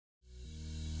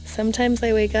Sometimes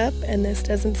I wake up and this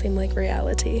doesn't seem like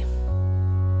reality.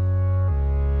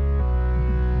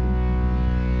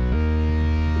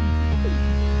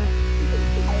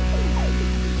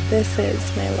 This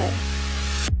is my life.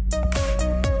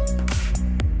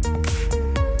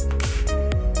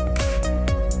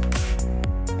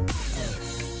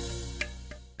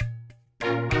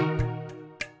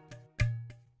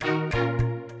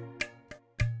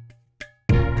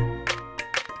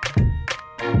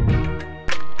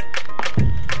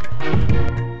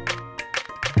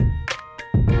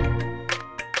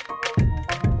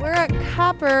 We're at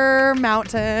Copper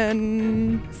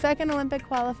Mountain, second Olympic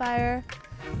qualifier.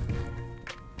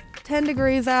 10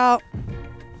 degrees out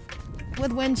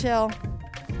with wind chill,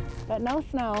 but no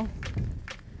snow.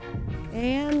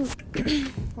 And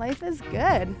life is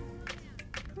good. I'm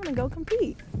gonna go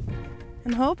compete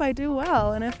and hope I do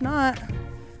well, and if not,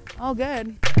 all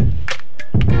good.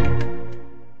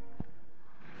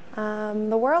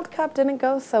 The World Cup didn't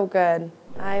go so good.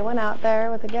 I went out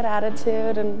there with a good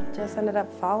attitude and just ended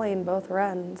up falling both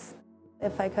runs.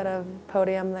 If I could have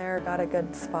podiumed there, got a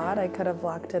good spot, I could have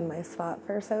locked in my spot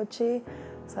for Sochi.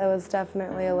 So I was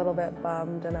definitely a little bit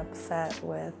bummed and upset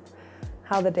with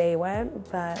how the day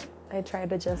went, but I tried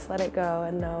to just let it go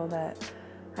and know that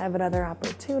I have another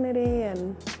opportunity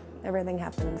and everything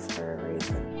happens for a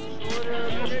reason.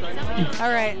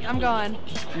 All right, I'm going.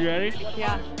 You ready?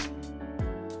 Yeah.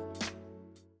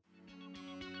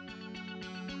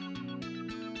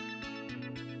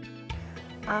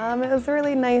 It was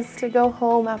really nice to go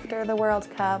home after the World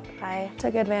Cup. I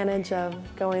took advantage of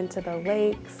going to the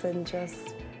lakes and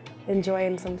just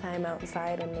enjoying some time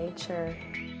outside in nature.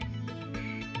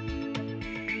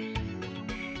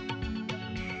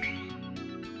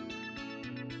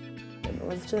 It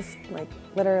was just like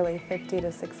literally 50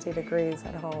 to 60 degrees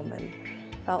at home and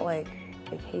felt like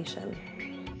vacation.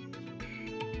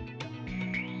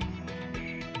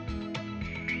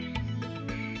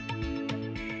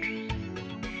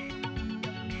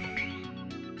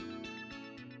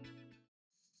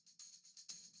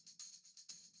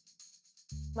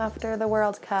 After the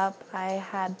World Cup, I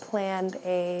had planned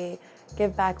a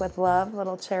Give Back with Love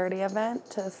little charity event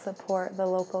to support the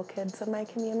local kids in my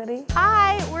community.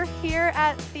 Hi, we're here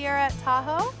at Sierra at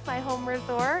Tahoe, my home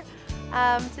resort.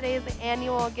 Today is the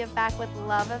annual Give Back with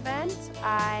Love event.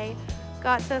 I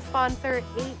got to sponsor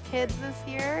 8 kids this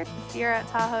year. Sierra at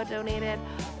Tahoe donated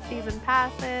season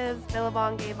passes,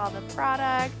 Billabong gave all the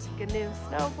product, GNU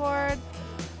snowboards,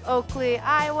 Oakley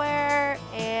eyewear,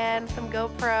 and some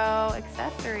GoPro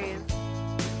accessories.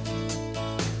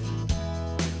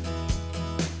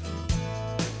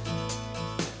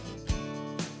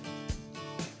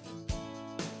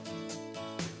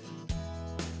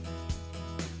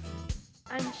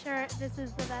 I'm sure this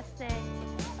is the best day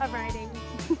of riding.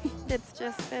 It's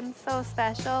just been so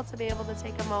special to be able to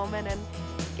take a moment and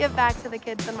give back to the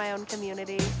kids in my own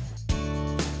community.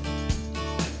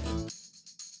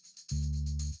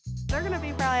 They're going to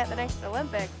be probably at the next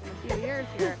Olympics in a few years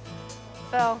here.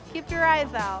 So keep your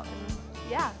eyes out. And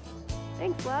yeah,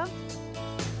 thanks, love.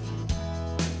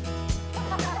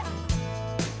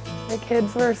 The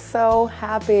kids were so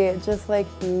happy. It just like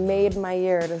made my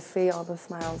year to see all the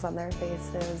smiles on their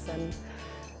faces and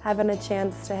having a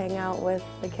chance to hang out with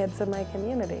the kids in my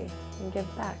community and give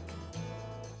back.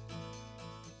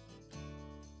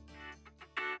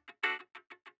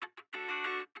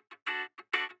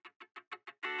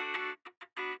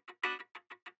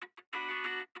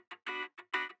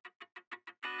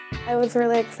 I was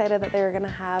really excited that they were going to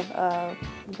have a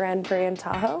Grand Prix in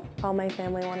Tahoe. All my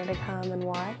family wanted to come and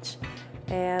watch.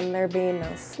 And there being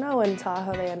no snow in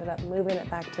Tahoe, they ended up moving it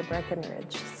back to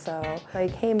Breckenridge. So I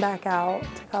came back out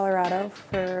to Colorado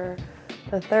for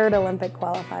the 3rd Olympic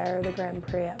qualifier, the Grand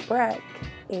Prix at Breck,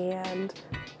 and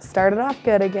started off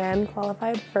good again,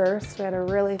 qualified first. We had a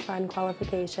really fun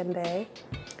qualification day.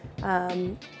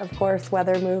 Of course,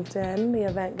 weather moved in, the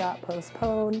event got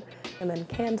postponed and then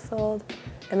canceled.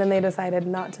 And then they decided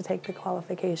not to take the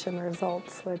qualification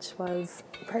results, which was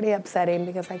pretty upsetting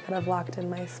because I could have locked in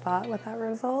my spot with that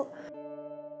result.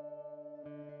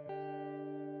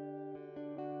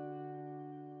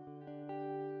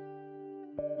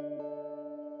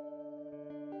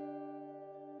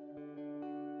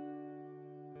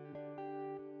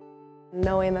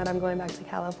 Knowing that I'm going back to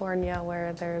California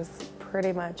where there's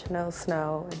pretty much no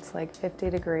snow, it's like 50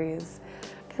 degrees,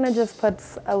 kind of just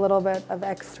puts a little bit of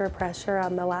extra pressure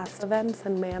on the last events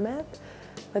in Mammoth.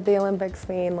 With the Olympics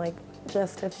being like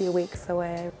just a few weeks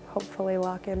away, hopefully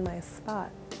lock in my spot.